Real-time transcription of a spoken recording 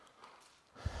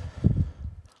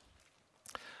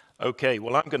Okay,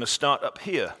 well, I'm going to start up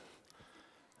here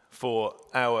for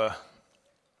our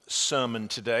sermon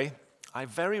today. I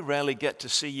very rarely get to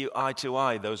see you eye to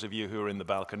eye, those of you who are in the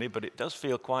balcony, but it does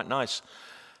feel quite nice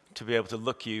to be able to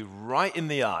look you right in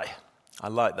the eye. I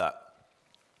like that.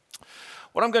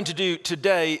 What I'm going to do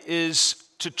today is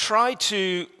to try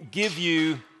to give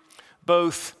you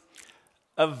both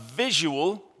a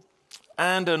visual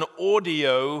and an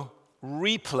audio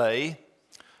replay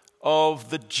of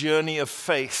the journey of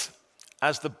faith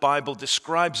as the Bible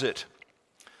describes it.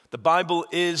 The Bible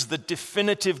is the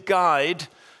definitive guide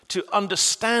to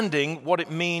understanding what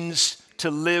it means to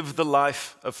live the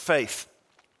life of faith.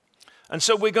 And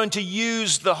so we're going to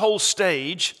use the whole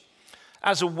stage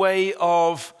as a way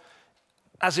of,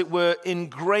 as it were,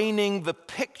 ingraining the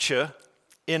picture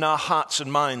in our hearts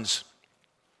and minds.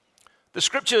 The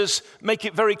scriptures make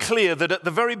it very clear that at the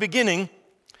very beginning,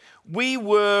 we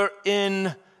were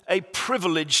in a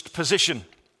privileged position.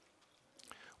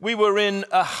 We were in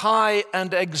a high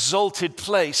and exalted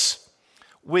place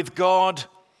with God,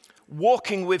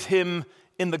 walking with Him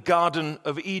in the Garden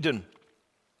of Eden.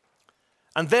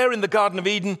 And there in the Garden of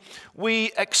Eden,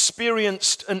 we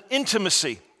experienced an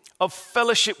intimacy of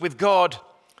fellowship with God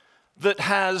that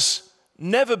has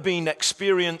never been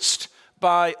experienced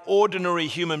by ordinary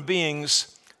human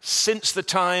beings since the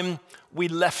time we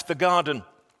left the garden.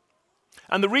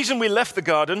 And the reason we left the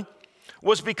garden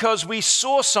was because we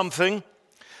saw something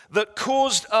that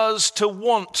caused us to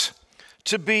want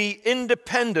to be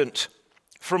independent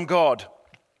from God.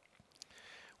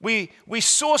 We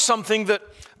saw something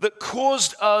that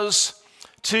caused us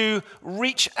to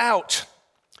reach out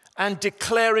and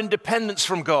declare independence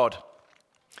from God.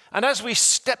 And as we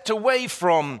stepped away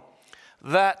from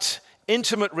that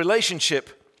intimate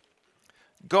relationship,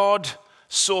 God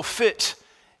saw fit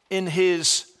in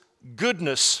His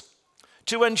goodness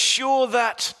to ensure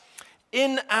that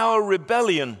in our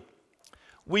rebellion,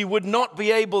 we would not be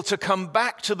able to come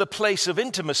back to the place of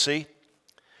intimacy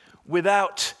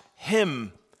without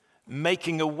Him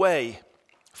making a way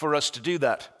for us to do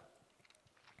that.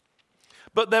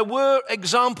 But there were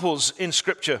examples in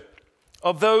Scripture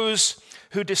of those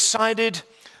who decided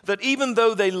that even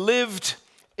though they lived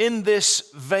in this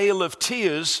vale of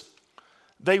tears,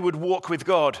 they would walk with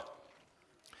God.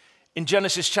 In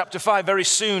Genesis chapter 5, very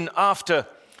soon after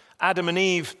Adam and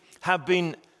Eve have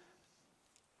been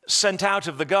sent out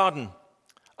of the garden,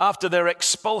 after their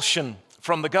expulsion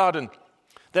from the garden,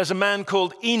 there's a man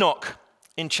called Enoch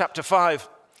in chapter 5.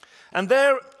 And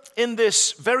there in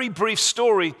this very brief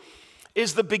story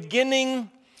is the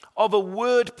beginning of a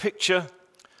word picture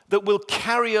that will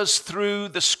carry us through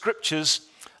the scriptures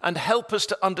and help us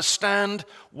to understand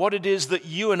what it is that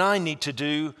you and I need to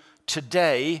do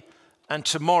today and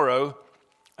tomorrow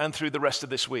and through the rest of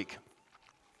this week.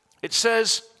 It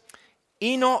says,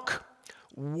 Enoch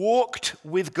walked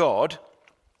with God,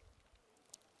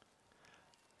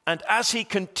 and as he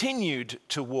continued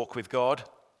to walk with God,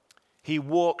 he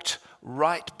walked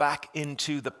right back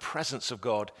into the presence of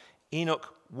God.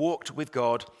 Enoch walked with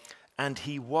God, and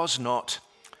he was not,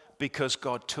 because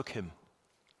God took him.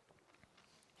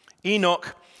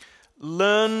 Enoch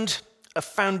learned a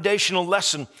foundational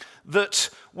lesson that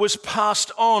was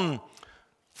passed on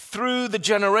through the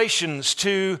generations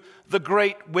to the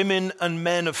great women and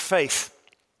men of faith.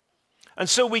 And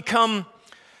so we come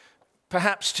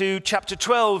perhaps to chapter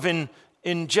 12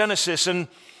 in Genesis, and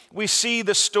we see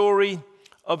the story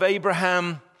of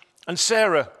Abraham and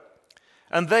Sarah.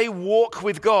 And they walk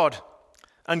with God,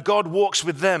 and God walks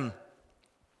with them.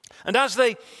 And as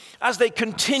they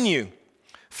continue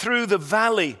through the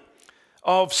valley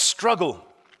of struggle,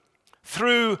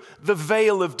 through the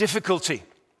vale of difficulty,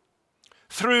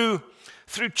 through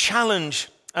challenge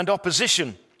and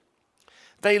opposition,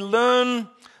 they learn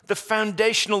the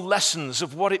foundational lessons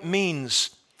of what it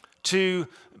means to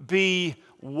be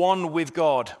one with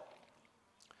God.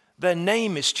 Their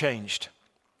name is changed.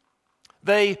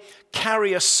 They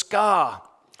carry a scar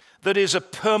that is a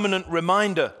permanent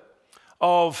reminder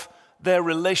of their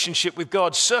relationship with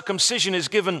God. Circumcision is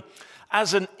given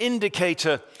as an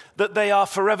indicator that they are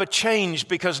forever changed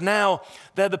because now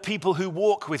they're the people who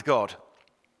walk with God.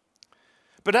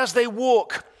 But as they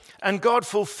walk and God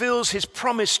fulfills His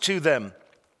promise to them,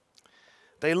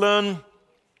 they learn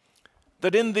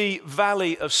that in the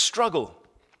valley of struggle,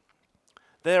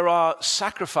 there are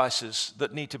sacrifices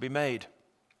that need to be made.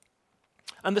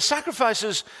 And the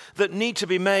sacrifices that need to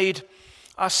be made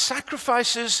are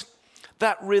sacrifices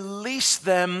that release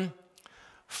them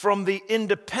from the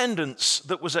independence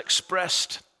that was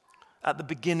expressed at the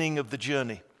beginning of the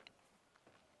journey.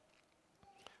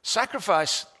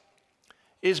 Sacrifice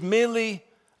is merely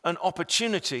an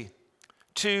opportunity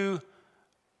to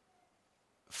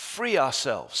free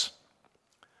ourselves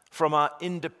from our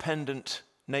independent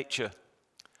nature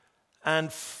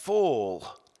and fall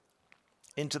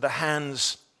into the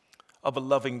hands of a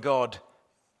loving God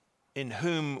in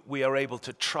whom we are able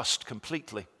to trust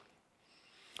completely.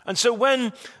 And so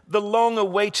when the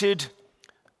long-awaited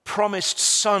promised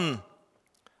son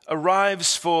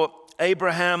arrives for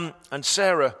Abraham and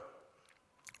Sarah,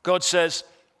 God says,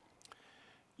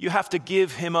 you have to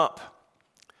give him up.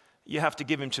 You have to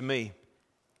give him to me.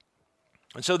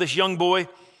 And so this young boy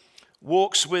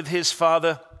walks with his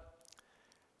father.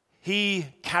 He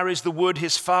carries the wood,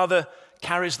 his father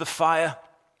carries the fire.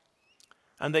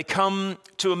 And they come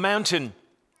to a mountain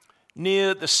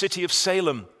near the city of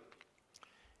Salem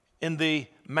in the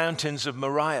mountains of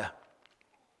Moriah.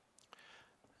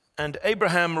 And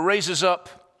Abraham raises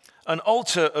up an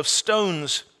altar of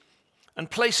stones and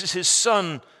places his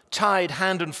son tied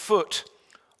hand and foot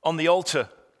on the altar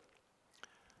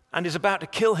and is about to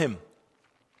kill him.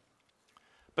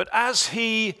 But as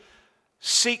he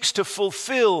seeks to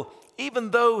fulfill,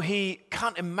 even though he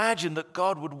can't imagine that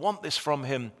God would want this from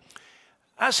him,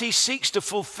 as he seeks to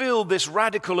fulfill this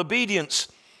radical obedience,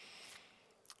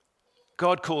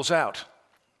 God calls out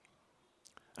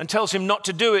and tells him not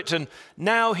to do it. And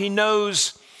now he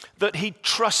knows that he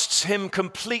trusts him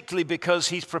completely because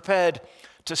he's prepared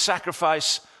to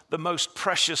sacrifice the most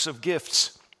precious of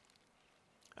gifts.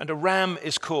 And a ram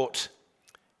is caught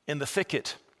in the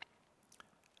thicket,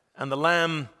 and the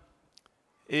lamb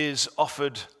is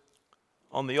offered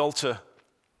on the altar,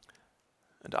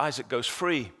 and Isaac goes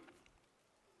free.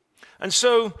 And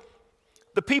so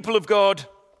the people of God,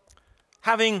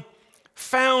 having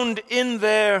found in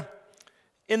their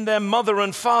mother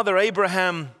and father,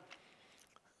 Abraham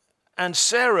and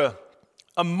Sarah,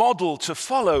 a model to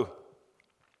follow,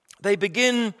 they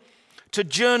begin to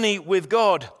journey with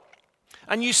God.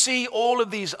 And you see all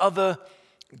of these other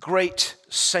great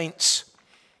saints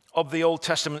of the Old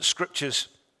Testament scriptures.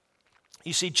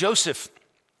 You see Joseph,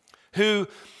 who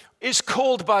is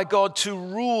called by God to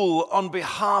rule on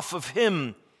behalf of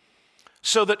him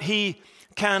so that he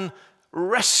can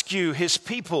rescue his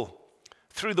people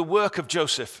through the work of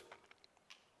Joseph.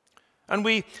 And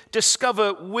we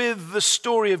discover with the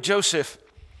story of Joseph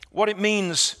what it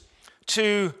means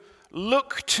to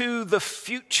look to the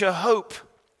future hope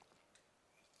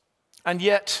and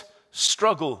yet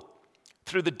struggle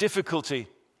through the difficulty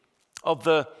of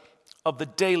the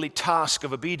daily task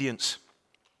of obedience.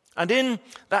 And in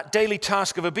that daily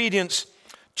task of obedience,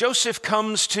 Joseph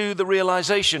comes to the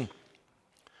realization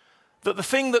that the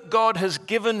thing that God has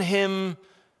given him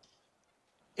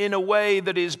in a way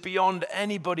that is beyond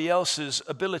anybody else's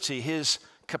ability, his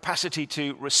capacity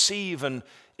to receive and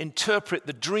interpret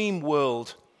the dream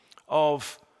world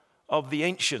of the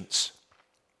ancients.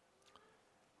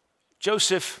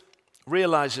 Joseph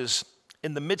realizes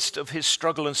in the midst of his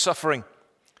struggle and suffering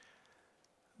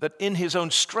that in his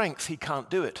own strength he can't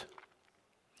do it.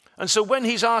 And so when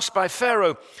he's asked by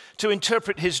Pharaoh to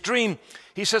interpret his dream,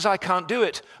 he says, I can't do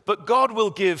it. But God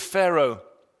will give Pharaoh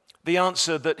the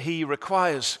answer that he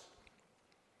requires.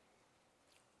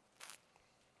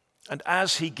 And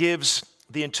as he gives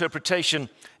the interpretation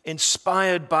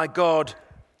inspired by God,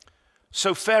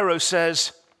 so Pharaoh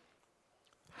says,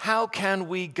 how can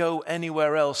we go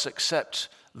anywhere else except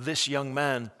this young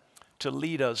man to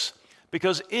lead us?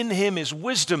 Because in him is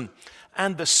wisdom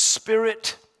and the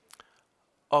Spirit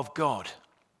of God.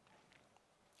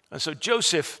 And so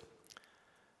Joseph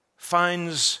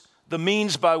finds the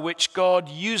means by which God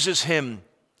uses him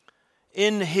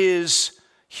in his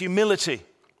humility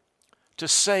to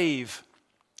save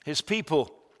his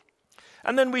people.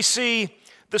 And then we see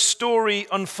the story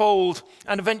unfold,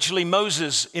 and eventually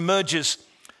Moses emerges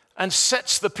and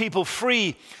sets the people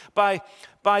free by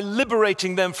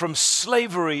liberating them from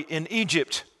slavery in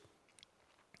Egypt.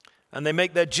 And they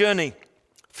make their journey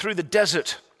through the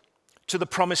desert to the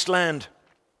promised land.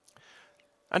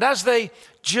 And as they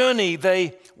journey,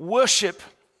 they worship.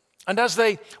 And as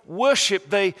they worship,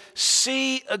 they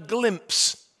see a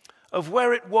glimpse of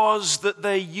where it was that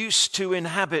they used to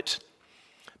inhabit.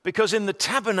 Because in the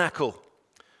tabernacle,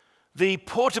 the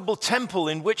portable temple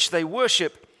in which they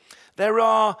worship, there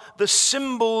are the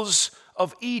symbols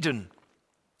of Eden.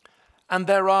 And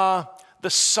there are the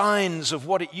signs of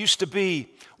what it used to be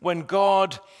when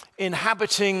God,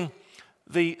 inhabiting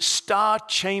the star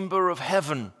chamber of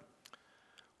heaven,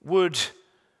 would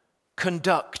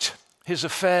conduct his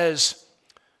affairs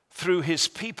through his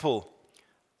people,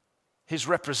 his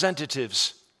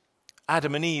representatives,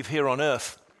 Adam and Eve here on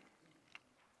earth.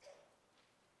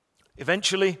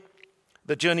 Eventually,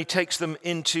 the journey takes them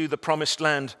into the promised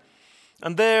land.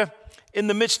 And there, in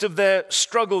the midst of their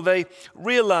struggle, they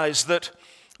realize that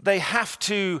they have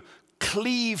to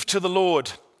cleave to the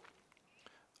Lord.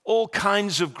 All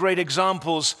kinds of great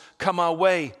examples come our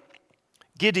way.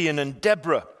 Gideon and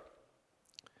Deborah.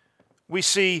 We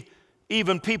see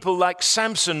even people like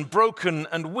Samson, broken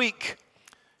and weak,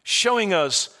 showing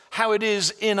us how it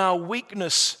is in our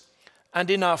weakness and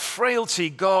in our frailty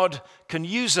God can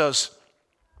use us.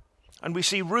 And we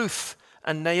see Ruth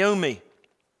and Naomi,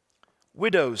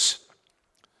 widows,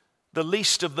 the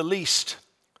least of the least,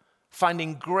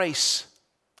 finding grace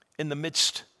in the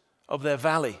midst of their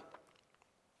valley.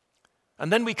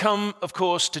 And then we come, of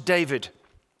course, to David.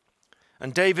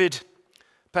 And David,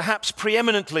 perhaps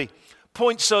preeminently,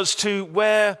 points us to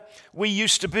where we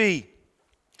used to be.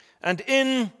 And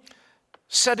in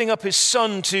setting up his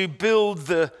son to build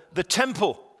the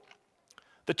temple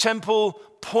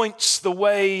points the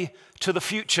way to the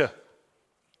future.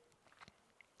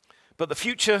 But the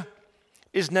future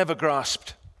is never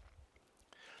grasped,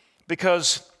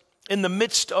 because in the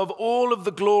midst of all of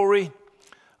the glory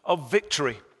of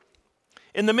victory,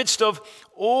 in the midst of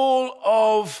all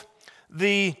of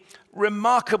the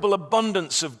remarkable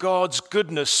abundance of God's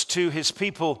goodness to his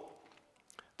people,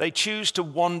 they choose to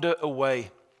wander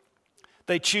away.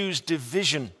 They choose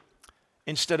division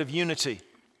instead of unity.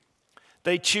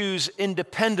 They choose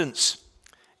independence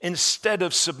instead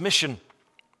of submission,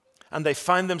 and they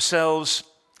find themselves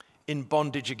in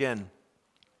bondage again.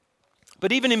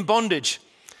 But even in bondage,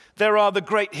 there are the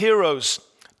great heroes,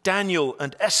 Daniel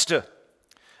and Esther,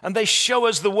 and they show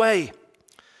us the way,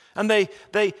 and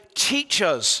they teach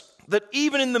us that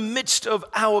even in the midst of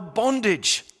our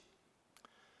bondage,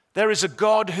 there is a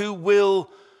God who will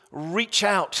reach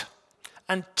out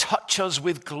and touch us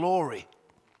with glory.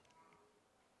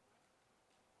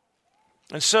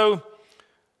 And so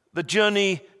the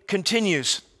journey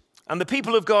continues, and the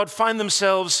people of God find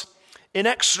themselves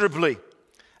inexorably,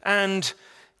 and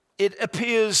it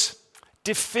appears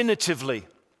definitively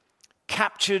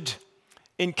captured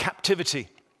in captivity.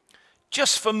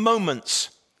 Just for moments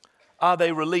are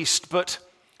they released, but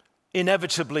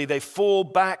inevitably they fall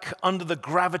back under the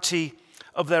gravity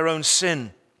of their own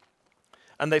sin,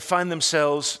 and they find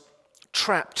themselves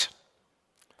trapped.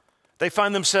 They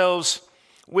find themselves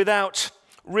without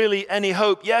really any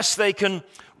hope. Yes, they can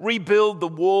rebuild the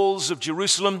walls of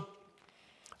Jerusalem.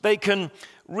 They can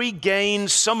regain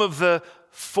some of the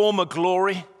former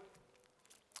glory,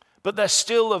 but they're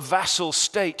still a vassal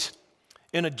state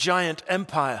in a giant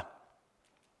empire.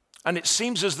 And it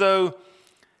seems as though,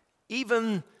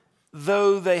 even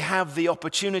though they have the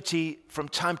opportunity from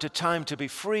time to time to be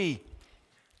free,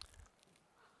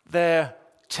 their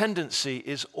tendency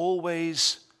is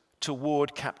always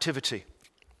toward captivity.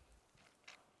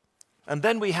 And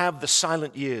then we have the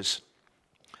silent years,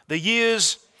 the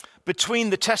years between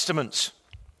the testaments,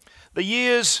 the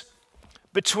years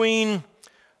between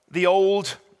the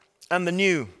old and the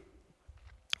new,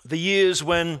 the years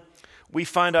when we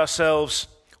find ourselves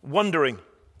wondering,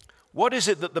 what is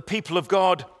it that the people of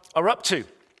God are up to?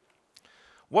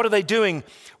 What are they doing?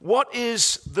 What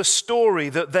is the story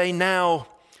that they now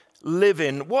live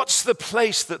in? What's the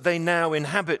place that they now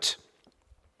inhabit?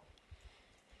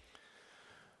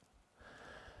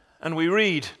 And we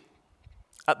read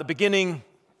at the beginning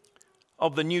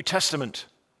of the New Testament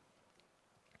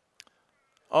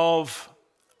of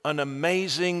an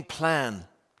amazing plan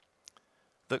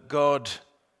that God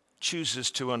chooses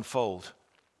to unfold.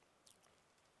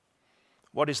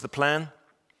 What is the plan?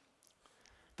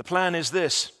 The plan is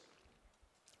this: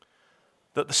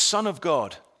 that the Son of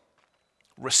God,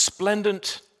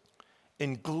 resplendent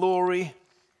in glory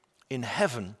in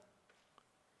heaven,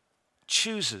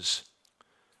 chooses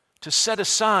to set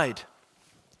aside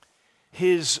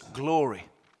his glory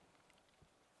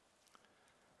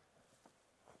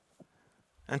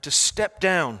and to step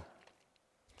down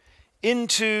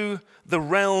into the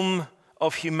realm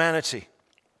of humanity.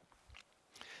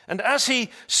 And as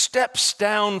he steps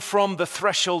down from the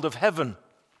threshold of heaven,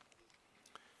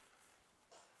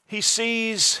 he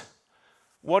sees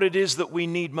what it is that we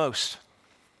need most.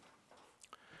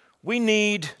 We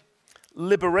need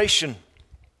liberation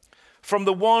from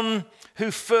the one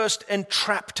who first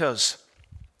entrapped us,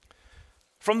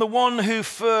 from the one who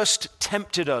first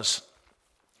tempted us,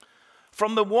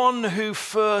 from the one who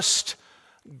first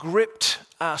gripped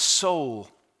our soul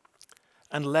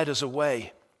and led us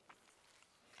away.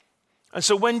 And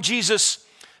so when Jesus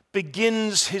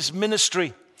begins his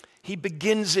ministry, he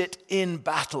begins it in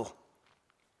battle.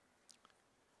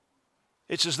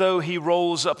 It's as though he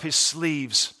rolls up his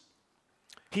sleeves.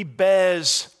 He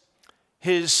bears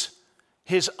his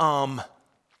arm,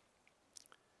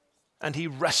 and he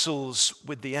wrestles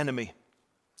with the enemy.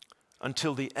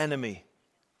 until the enemy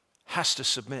has to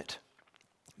submit.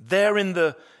 There in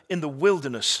the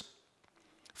wilderness,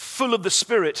 full of the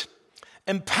Spirit,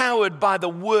 empowered by the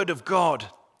Word of God,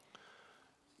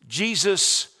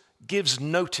 Jesus gives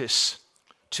notice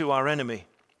to our enemy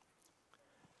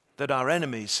that our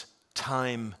enemy's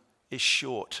time is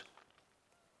short.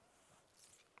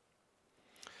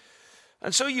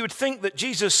 And so you would think that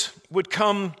Jesus would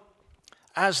come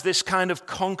as this kind of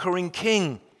conquering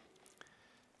king.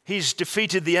 He's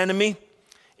defeated the enemy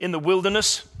in the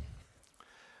wilderness.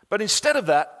 But instead of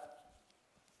that,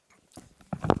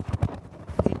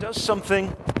 he does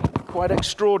something quite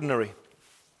extraordinary.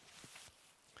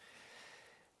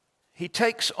 He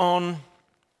takes on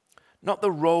not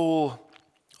the role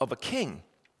of a king,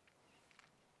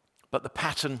 but the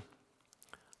pattern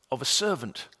of a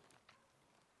servant.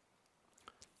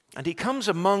 And he comes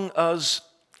among us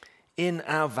in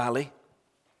our valley,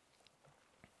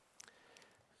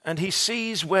 and he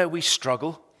sees where we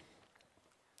struggle,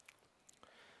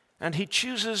 and he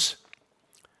chooses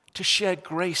to share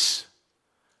grace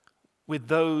with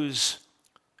those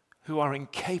who are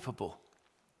incapable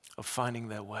of finding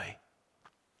their way.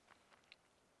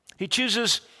 He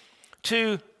chooses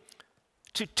to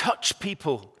touch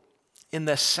people in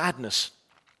their sadness.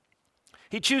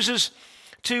 He chooses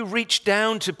to reach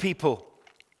down to people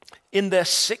in their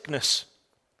sickness.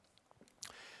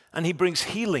 And he brings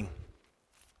healing,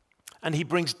 and he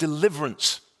brings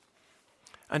deliverance,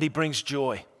 and he brings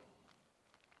joy.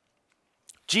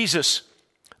 Jesus,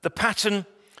 the pattern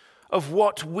of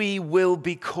what we will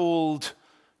be called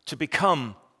to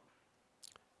become,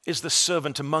 is the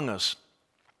servant among us.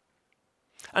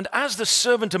 And as the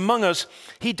servant among us,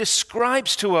 he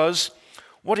describes to us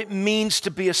what it means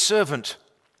to be a servant.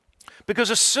 Because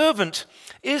a servant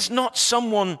is not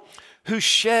someone who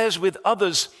shares with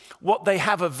others what they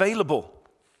have available.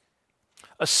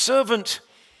 A servant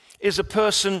is a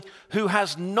person who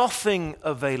has nothing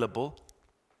available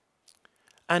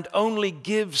and only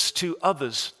gives to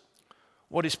others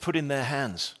what is put in their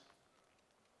hands.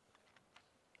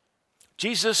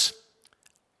 Jesus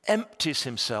empties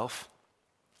himself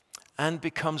and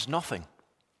becomes nothing.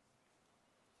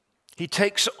 He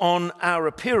takes on our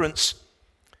appearance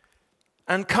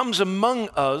and comes among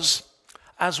us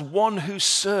as one who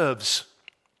serves.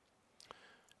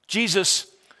 Jesus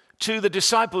to the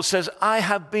disciples says, I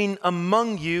have been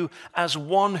among you as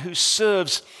one who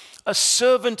serves. A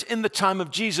servant in the time of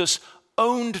Jesus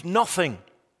owned nothing,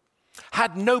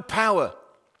 had no power,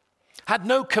 had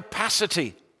no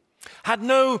capacity, had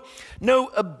no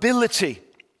ability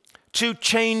to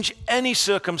change any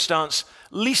circumstance,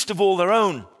 least of all their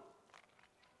own.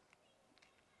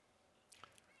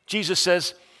 Jesus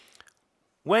says,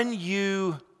 when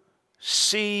you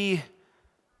see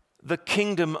the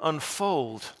kingdom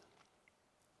unfold,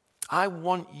 I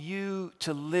want you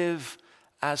to live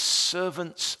as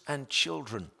servants and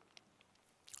children,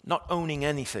 not owning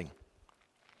anything,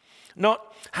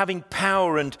 not having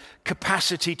power and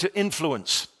capacity to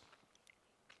influence.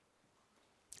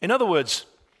 In other words,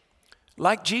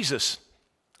 like Jesus,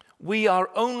 we are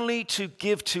only to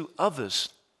give to others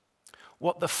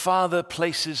what the Father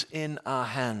places in our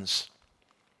hands.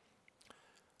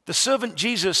 The servant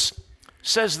Jesus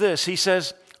says this, he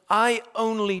says, I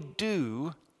only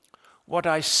do what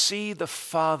I see the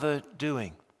Father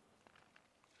doing.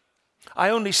 I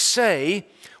only say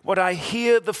what I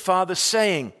hear the Father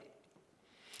saying.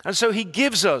 And so he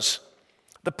gives us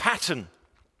the pattern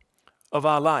of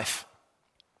our life.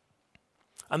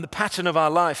 And the pattern of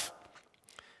our life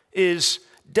is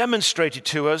demonstrated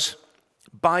to us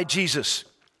by Jesus.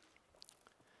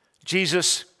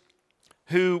 Jesus,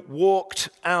 who walked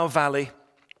our valley,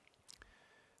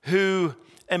 who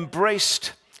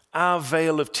embraced our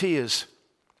vale of tears,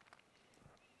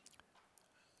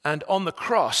 and on the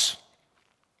cross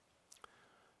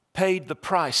paid the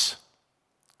price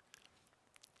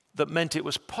that meant it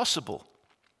was possible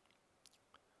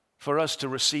for us to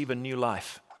receive a new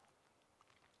life.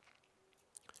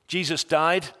 Jesus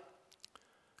died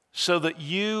so that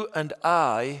you and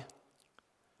I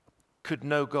could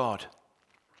know God.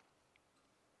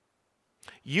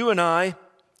 You and I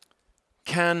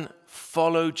can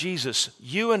follow Jesus.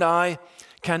 You and I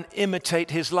can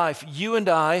imitate his life. You and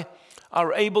I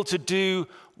are able to do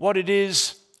what it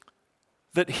is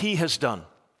that he has done.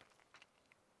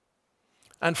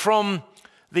 And from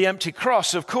the empty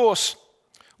cross, of course,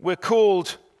 we're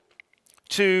called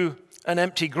to an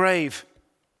empty grave.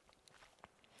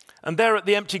 And there at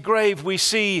the empty grave, we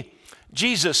see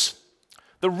Jesus,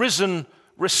 the risen,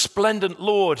 resplendent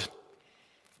Lord,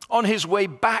 on his way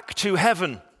back to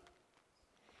heaven.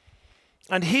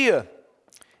 And here,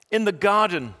 in the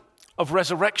Garden of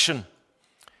resurrection,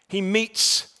 he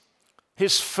meets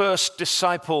his first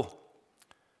disciple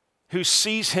who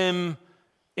sees him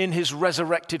in his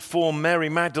resurrected form, Mary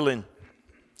Magdalene.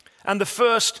 And the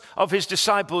first of his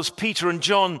disciples, Peter and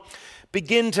John,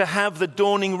 begin to have the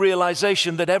dawning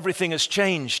realization that everything has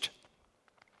changed.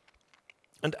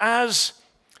 And as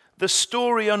the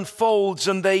story unfolds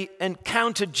and they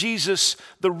encounter Jesus,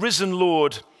 the risen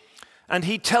Lord, and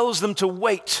he tells them to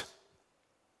wait,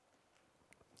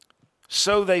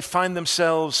 so they find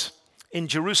themselves in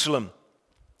Jerusalem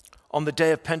on the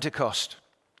day of Pentecost.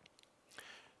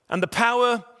 And the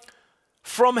power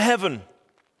from heaven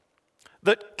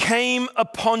that came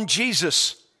upon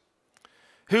Jesus,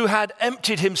 who had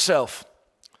emptied himself,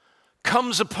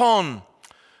 comes upon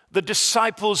the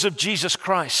disciples of Jesus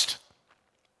Christ.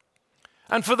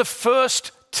 And for the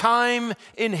first time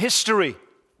in history,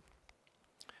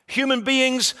 human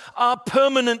beings are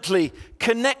permanently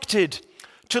connected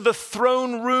to the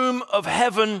throne room of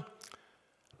heaven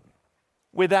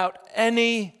without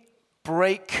any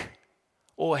break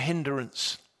or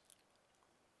hindrance.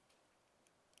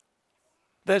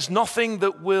 There's nothing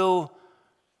that will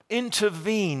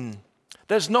intervene.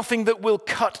 There's nothing that will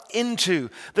cut into.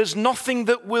 There's nothing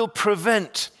that will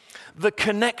prevent the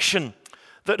connection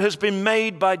that has been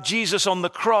made by Jesus on the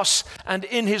cross and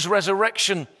in his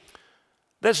resurrection.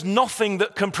 There's nothing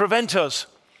that can prevent us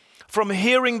from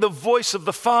hearing the voice of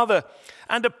the Father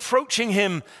and approaching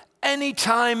him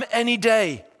anytime, any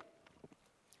day.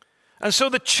 And so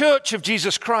the church of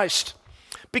Jesus Christ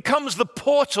becomes the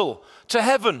portal to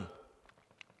heaven.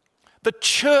 The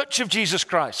church of Jesus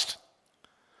Christ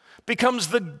becomes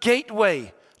the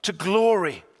gateway to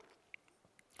glory.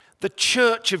 The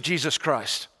church of Jesus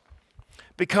Christ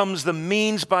becomes the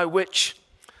means by which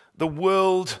the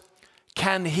world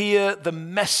can hear the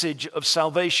message of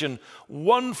salvation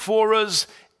won for us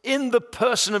in the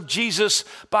person of Jesus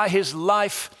by his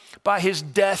life, by his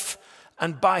death,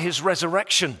 and by his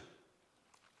resurrection.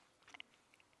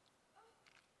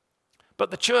 But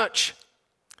the church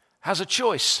has a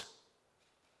choice.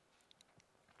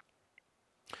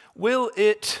 Will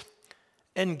it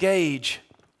engage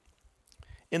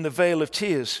in the vale of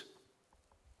tears?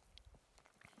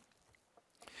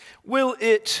 Will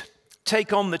it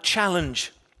take on the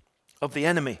challenge of the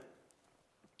enemy?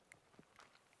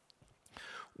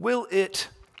 Will it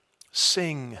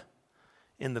sing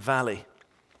in the valley?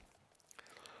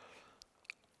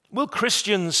 Will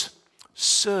Christians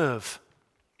serve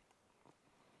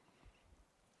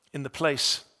in the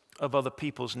place of other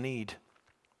people's need?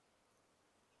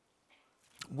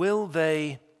 Will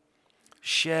they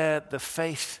share the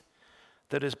faith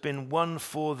that has been won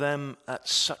for them at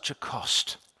such a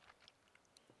cost?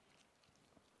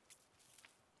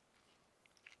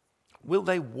 Will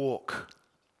they walk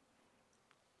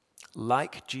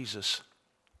like Jesus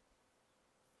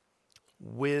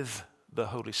with the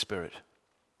Holy Spirit?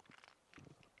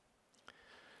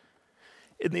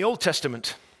 In the Old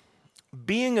Testament,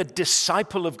 being a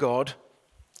disciple of God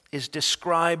is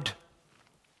described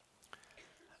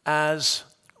as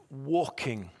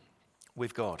walking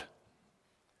with God.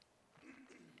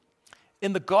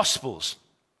 In the Gospels,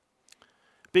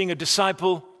 being a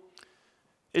disciple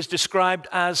is described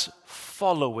as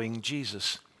following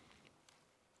Jesus.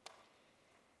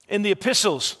 In the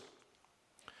epistles,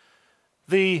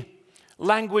 the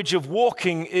language of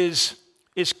walking is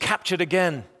captured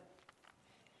again.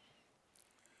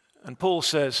 And Paul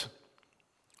says,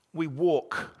 we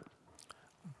walk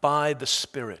by the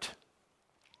Spirit.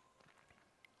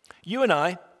 You and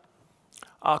I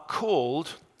are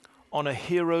called on a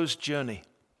hero's journey.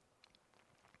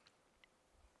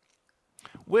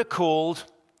 We're called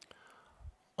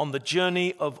on the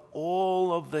journey of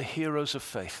all of the heroes of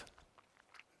faith.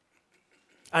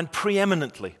 And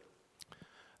preeminently,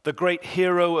 the great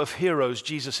hero of heroes,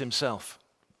 Jesus himself.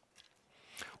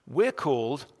 We're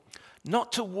called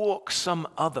not to walk some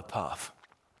other path.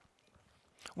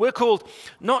 We're called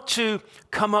not to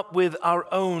come up with our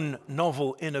own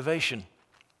novel innovation.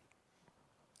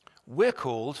 We're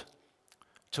called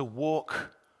to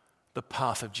walk the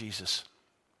path of Jesus.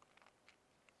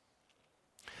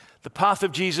 The path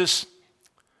of Jesus,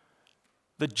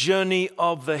 the journey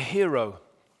of the hero,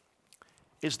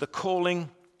 is the calling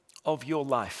of your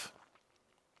life.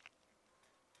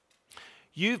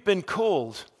 You've been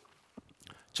called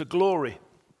to glory.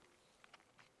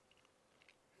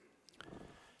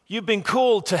 You've been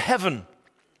called to heaven.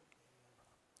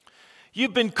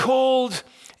 You've been called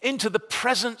into the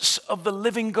presence of the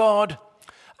living God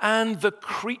and the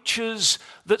creatures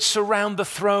that surround the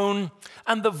throne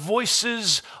and the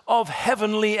voices of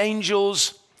heavenly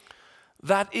angels.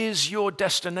 That is your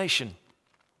destination.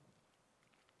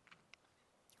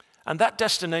 And that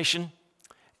destination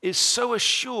is so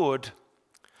assured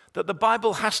that the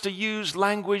Bible has to use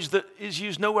language that is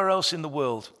used nowhere else in the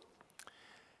world.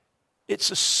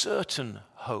 It's a certain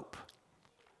hope.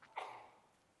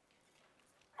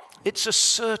 It's a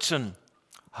certain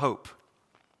hope.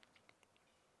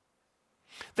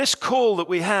 This call that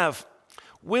we have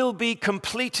will be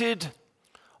completed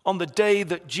on the day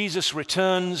that Jesus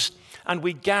returns and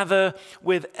we gather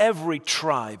with every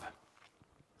tribe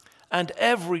and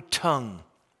every tongue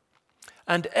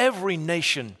and every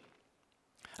nation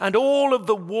and all of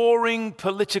the warring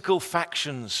political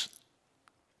factions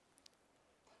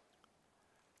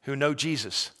who know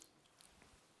Jesus.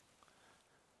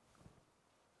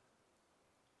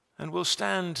 And we'll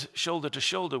stand shoulder to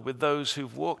shoulder with those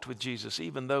who've walked with Jesus,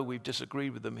 even though we've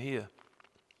disagreed with them here.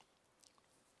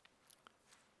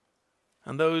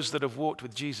 And those that have walked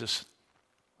with Jesus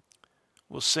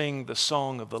will sing the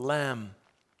song of the Lamb.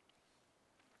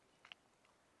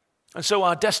 And so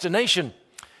our destination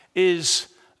is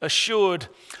assured.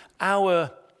 Our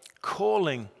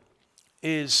calling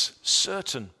is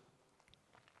certain.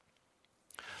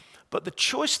 But the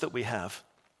choice that we have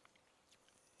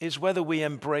is whether we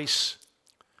embrace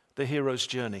the hero's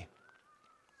journey.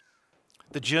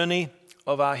 The journey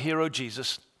of our hero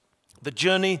Jesus, the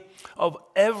journey of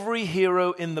every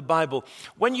hero in the Bible.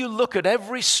 When you look at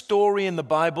every story in the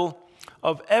Bible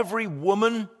of every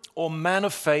woman or man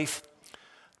of faith,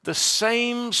 the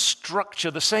same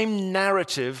structure, the same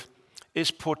narrative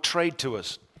is portrayed to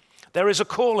us. There is a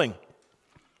calling.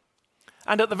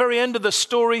 And at the very end of the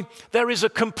story, there is a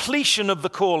completion of the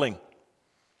calling.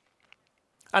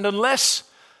 And unless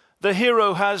the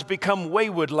hero has become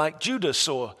wayward like Judas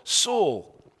or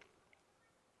Saul,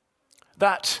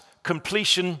 that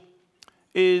completion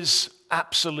is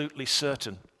absolutely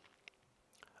certain.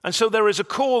 And so there is a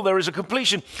call, there is a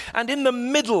completion. And in the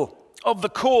middle of the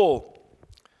call,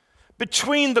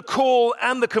 between the call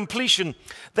and the completion,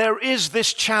 there is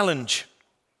this challenge.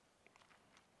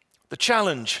 The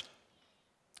challenge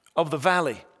of the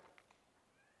valley.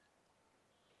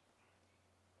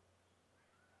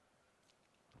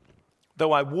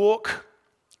 Though I walk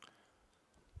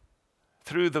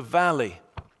through the valley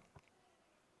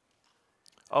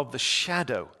of the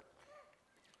shadow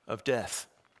of death,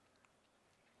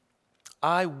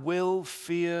 I will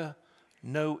fear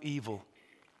no evil,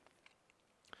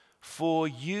 for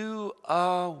you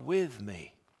are with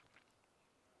me.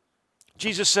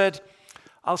 Jesus said,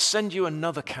 I'll send you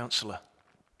another counselor.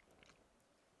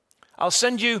 I'll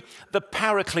send you the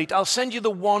Paraclete. I'll send you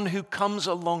the one who comes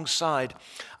alongside.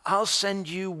 I'll send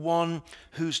you one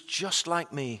who's just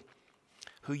like me,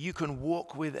 who you can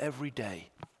walk with every day.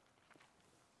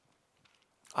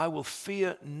 I will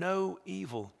fear no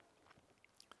evil,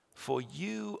 for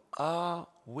you are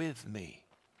with me.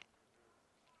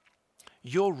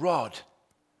 Your rod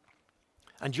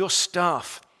and your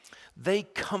staff, they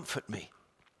comfort me.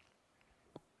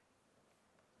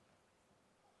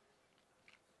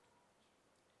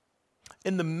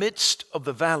 In the midst of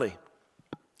the valley,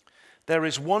 there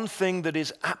is one thing that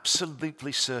is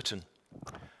absolutely certain,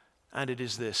 and it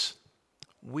is this: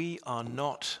 we are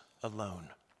not alone.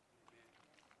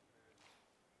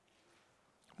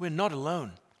 We're not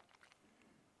alone.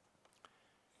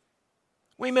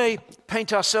 We may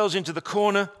paint ourselves into the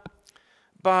corner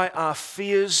by our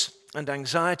fears and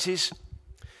anxieties.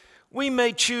 We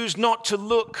may choose not to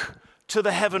look to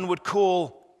the heavenward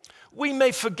call. We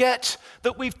may forget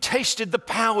that we've tasted the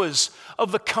powers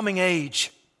of the coming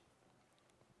age.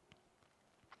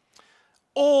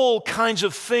 All kinds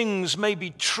of things may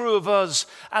be true of us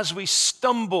as we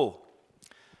stumble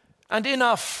and in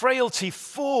our frailty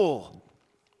fall.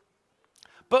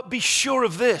 But be sure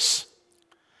of this: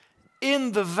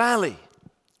 in the valley,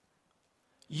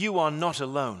 you are not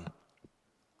alone.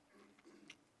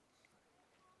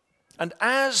 And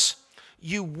as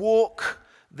you walk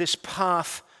this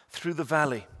path through the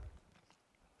valley,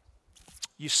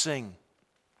 you sing.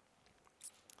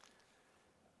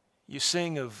 You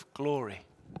sing of glory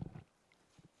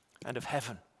and of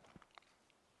heaven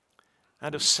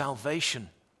and of salvation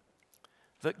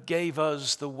that gave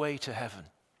us the way to heaven.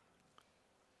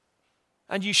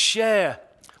 And you share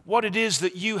what it is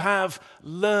that you have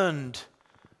learned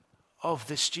of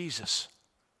this Jesus.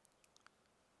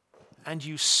 And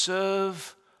you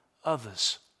serve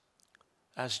others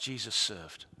as Jesus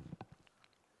served.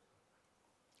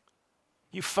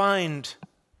 You find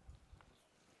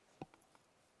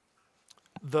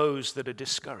those that are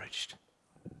discouraged.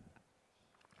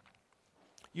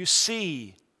 You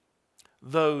see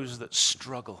those that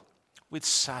struggle with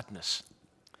sadness,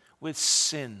 with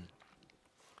sin,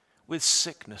 with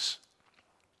sickness.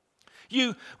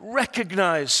 You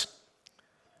recognize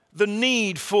the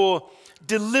need for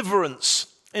deliverance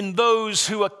in those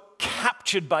who are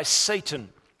captured by Satan.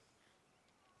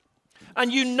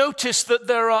 And you notice that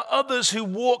there are others who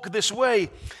walk this way,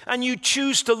 and you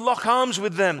choose to lock arms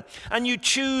with them, and you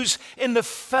choose in the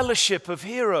fellowship of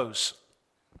heroes.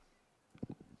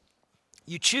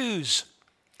 You choose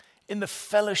in the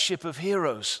fellowship of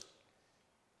heroes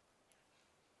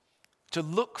to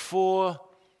look for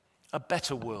a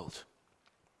better world,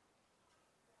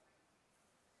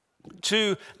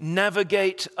 to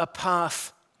navigate a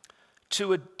path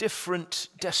to a different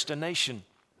destination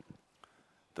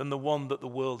than the one that the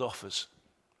world offers.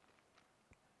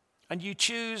 And you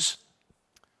choose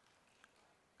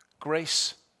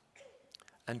grace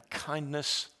and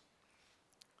kindness.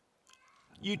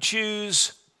 You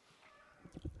choose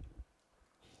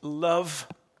love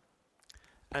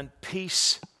and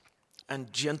peace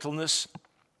and gentleness.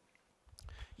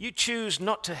 You choose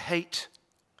not to hate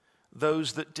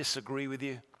those that disagree with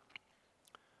you,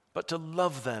 but to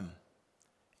love them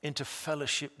into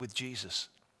fellowship with Jesus.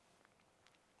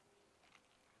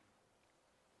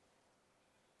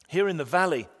 Here in the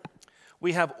valley,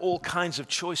 we have all kinds of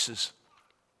choices.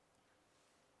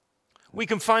 We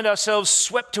can find ourselves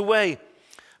swept away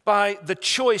by the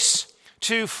choice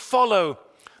to follow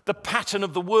the pattern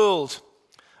of the world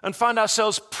and find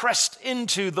ourselves pressed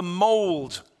into the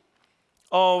mold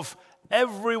of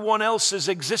everyone else's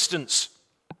existence.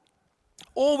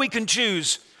 Or we can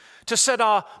choose to set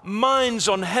our minds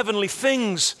on heavenly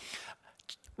things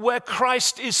where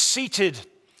Christ is seated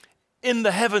in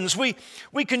the heavens. We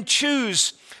can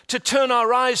choose to turn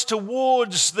our eyes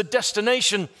towards the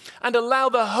destination and allow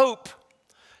the hope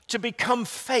to become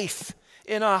faith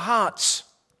in our hearts,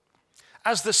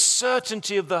 as the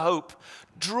certainty of the hope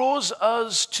draws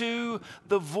us to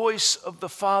the voice of the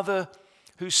Father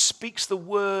who speaks the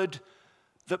word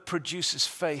that produces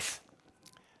faith,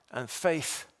 and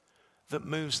faith that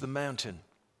moves the mountain.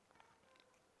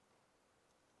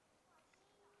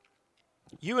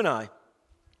 You and I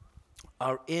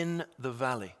are in the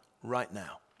valley right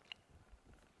now.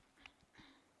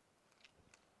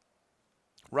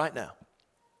 Right now.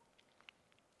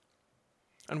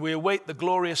 And we await the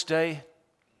glorious day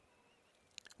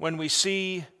when we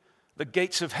see the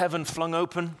gates of heaven flung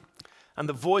open and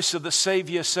the voice of the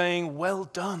Savior saying, "Well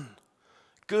done,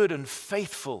 good and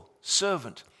faithful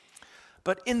servant."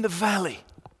 But in the valley,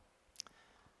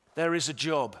 there is a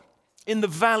job. In the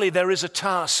valley, there is a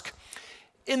task.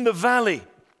 In the valley,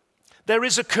 there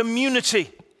is a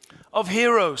community of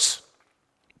heroes.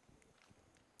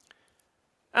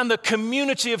 And the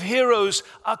community of heroes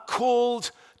are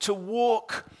called to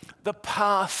walk the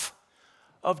path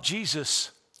of Jesus,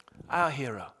 our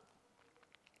hero.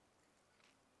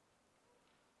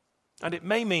 And it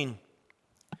may mean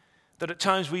that at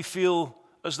times we feel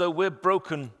as though we're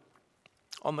broken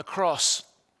on the cross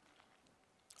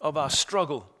of our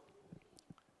struggle.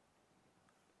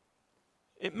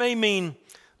 It may mean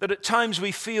that at times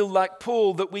we feel like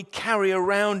Paul, that we carry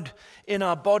around in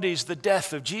our bodies the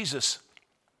death of Jesus.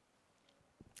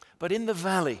 But in the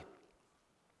valley,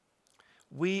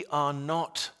 we are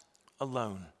not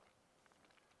alone.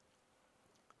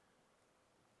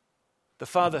 The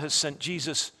Father has sent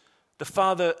Jesus. The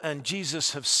Father and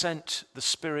Jesus have sent the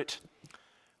Spirit,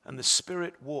 and the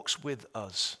Spirit walks with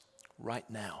us right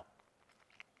now.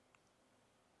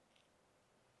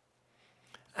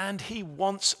 And He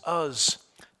wants us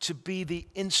to be the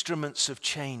instruments of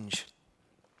change,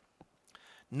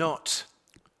 not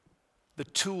the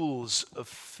tools of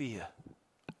fear.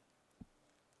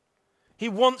 He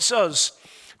wants us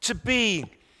to be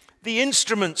the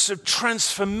instruments of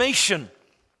transformation,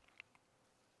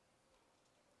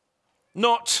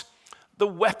 not the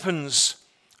weapons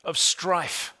of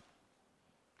strife.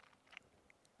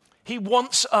 He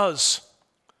wants us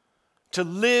to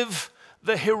live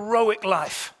the heroic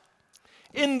life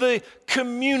in the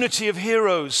community of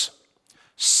heroes,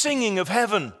 singing of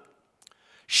heaven,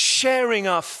 sharing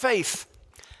our faith,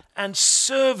 and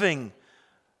serving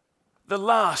the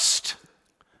last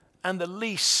and the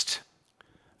least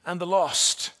and the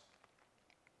lost.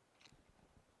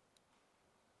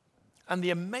 And the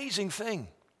amazing thing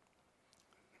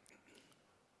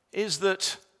is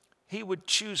that He would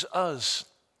choose us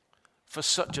for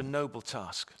such a noble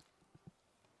task.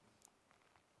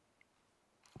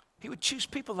 He would choose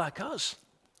people like us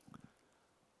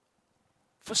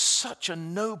for such a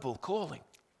noble calling.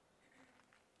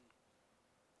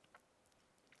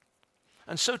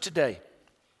 And so today,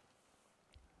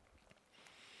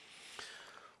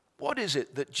 what is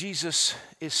it that Jesus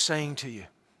is saying to you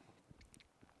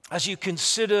as you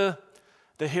consider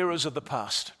the heroes of the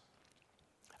past?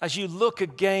 as you look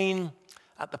again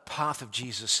at the path of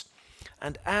Jesus,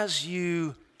 and as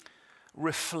you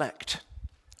reflect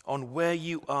on where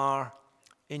you are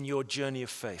in your journey of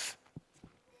faith,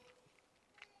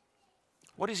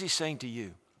 what is he saying to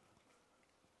you?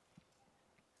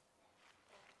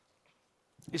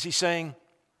 Is he saying,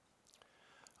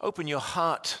 open your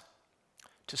heart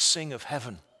to sing of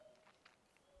heaven?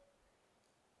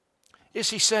 Is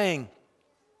he saying,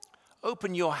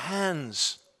 open your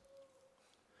hands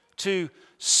to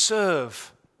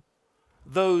serve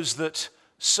those that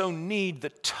so need the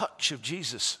touch of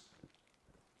Jesus?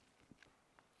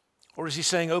 Or is he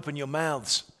saying, open your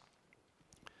mouths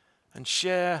and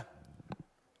share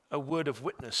a word of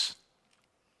witness,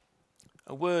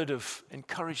 a word of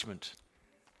encouragement,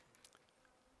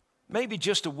 maybe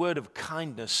just a word of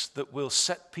kindness that will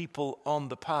set people on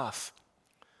the path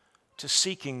to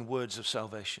seeking words of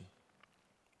salvation?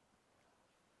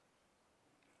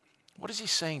 What is he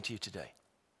saying to you today?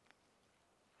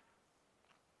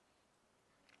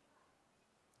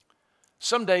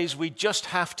 Some days we just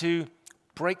have to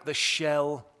break the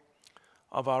shell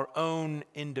of our own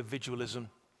individualism.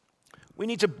 We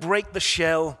need to break the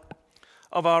shell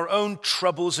of our own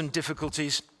troubles and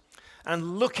difficulties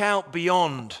and look out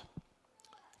beyond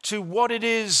to what it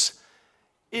is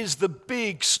the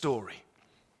big story.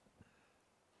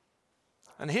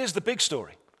 And here's the big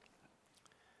story.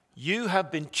 You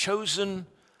have been chosen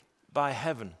by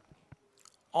heaven,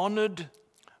 honored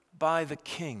by the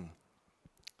King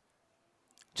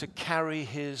to carry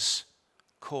his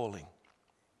calling.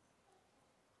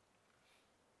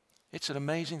 It's an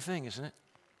amazing thing, isn't it?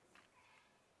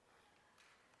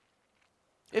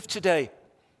 If today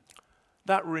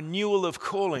that renewal of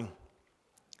calling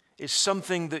is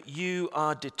something that you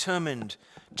are determined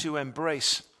to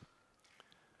embrace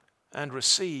and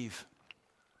receive,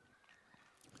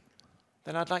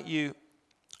 then I'd like you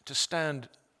to stand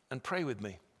and pray with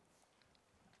me.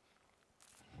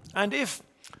 And if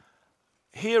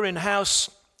here in house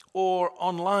or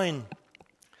online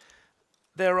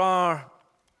there are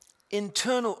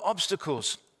internal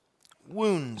obstacles,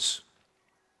 wounds,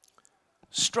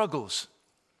 struggles,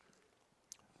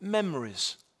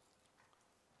 memories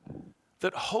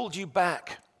that hold you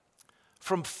back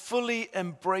from fully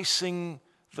embracing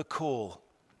the call,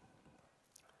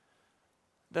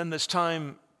 then there's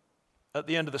time at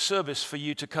the end of the service for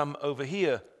you to come over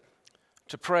here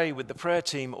to pray with the prayer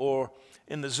team, or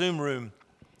in the Zoom room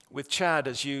with Chad.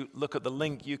 As you look at the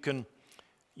link, you can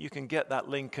get that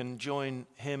link and join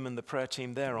him and the prayer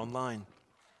team there online.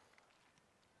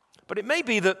 But it may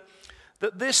be that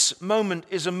this moment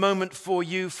is a moment for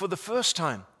you for the first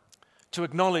time to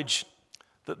acknowledge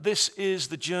that this is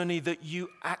the journey that you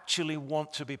actually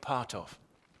want to be part of.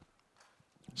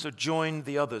 So join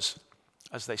the others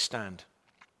as they stand.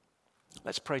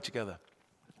 Let's pray together.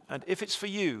 And if it's for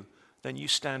you, then you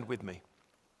stand with me.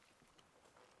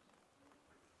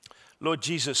 Lord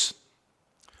Jesus,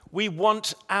 we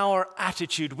want our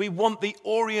attitude, we want the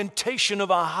orientation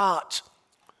of our heart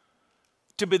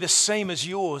to be the same as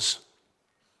yours.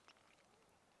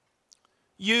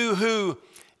 You who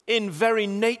in very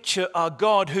nature are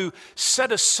God, who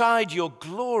set aside your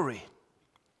glory,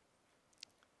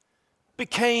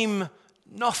 became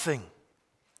nothing,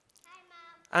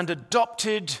 and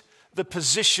adopted the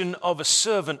position of a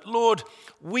servant. Lord,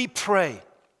 we pray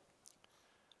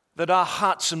that our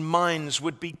hearts and minds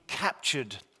would be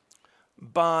captured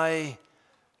by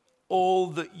all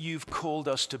that you've called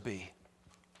us to be.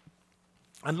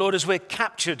 And Lord, as we're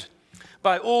captured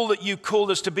by all that you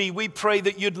called us to be, we pray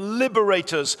that you'd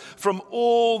liberate us from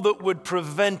all that would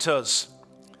prevent us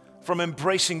from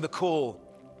embracing the call.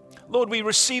 Lord, we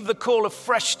receive the call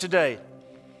afresh today.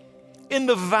 In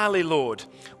the valley, Lord,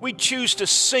 we choose to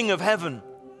sing of heaven.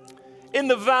 In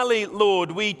the valley,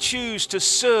 Lord, we choose to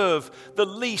serve the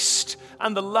least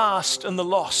and the last and the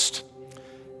lost.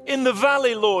 In the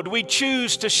valley, Lord, we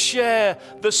choose to share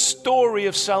the story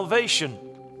of salvation.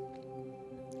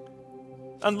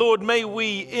 And Lord, may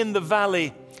we in the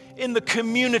valley, in the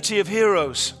community of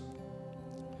heroes,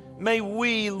 may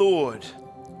we, Lord,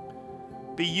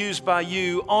 be used by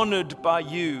you, honored by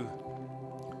you,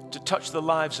 to touch the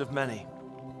lives of many.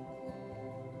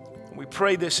 We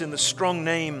pray this in the strong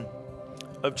name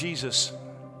of Jesus.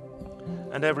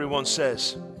 And everyone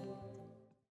says,